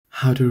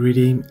How to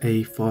redeem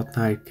a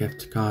Fortnite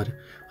gift card.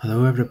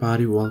 Hello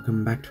everybody,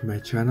 welcome back to my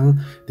channel.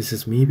 This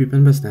is me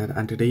Bipin Basnet,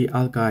 and today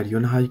I'll guide you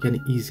on how you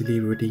can easily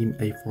redeem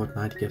a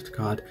Fortnite gift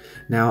card.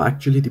 Now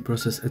actually the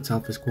process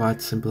itself is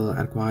quite simple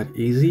and quite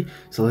easy,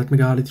 so let me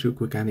guide you through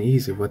quick and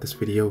easy with this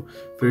video.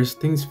 First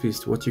things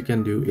first, what you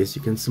can do is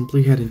you can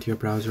simply head into your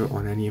browser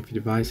on any of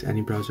your device,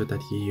 any browser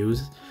that you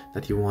use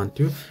that you want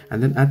to,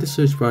 and then at the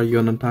search bar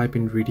you're gonna type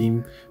in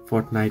redeem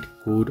Fortnite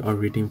code or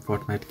redeem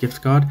Fortnite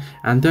gift card,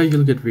 and there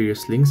you'll get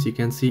various links. You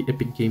can see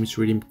Epic Games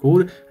redeem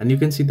code, and you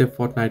can see the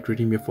Fortnite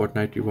redeem your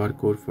Fortnite reward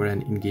code for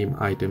an in-game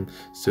item.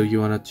 So you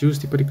want to choose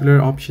the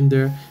particular option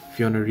there. If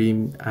you want to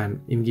redeem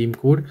an in-game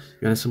code,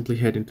 you want to simply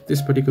head into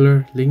this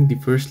particular link, the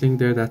first link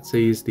there that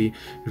says the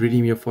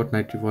redeem your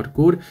Fortnite reward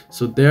code.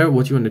 So there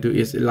what you want to do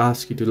is it'll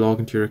ask you to log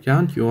into your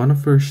account. You want to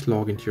first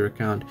log into your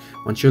account.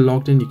 Once you're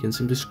logged in, you can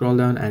simply scroll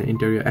down and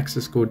enter your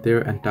access code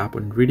there and tap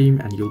on redeem,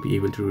 and you'll be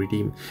able to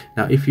redeem.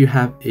 Now if you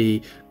have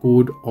a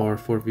code or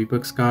for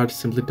V-Bucks card,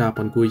 simply tap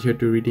on go here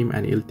to redeem,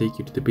 and it'll take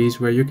you to the page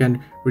where you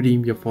can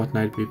redeem your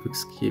Fortnite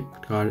V-Bucks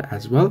gift card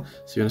as well.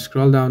 So you want to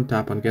scroll down,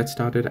 tap on get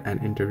started, and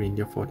enter in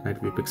your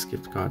Fortnite V-Bucks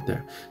gift card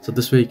there. So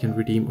this way you can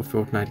redeem a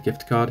Fortnite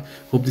gift card.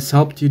 Hope this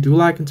helped you. Do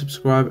like and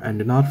subscribe, and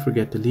do not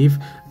forget to leave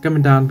a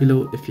comment down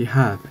below if you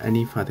have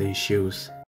any further issues.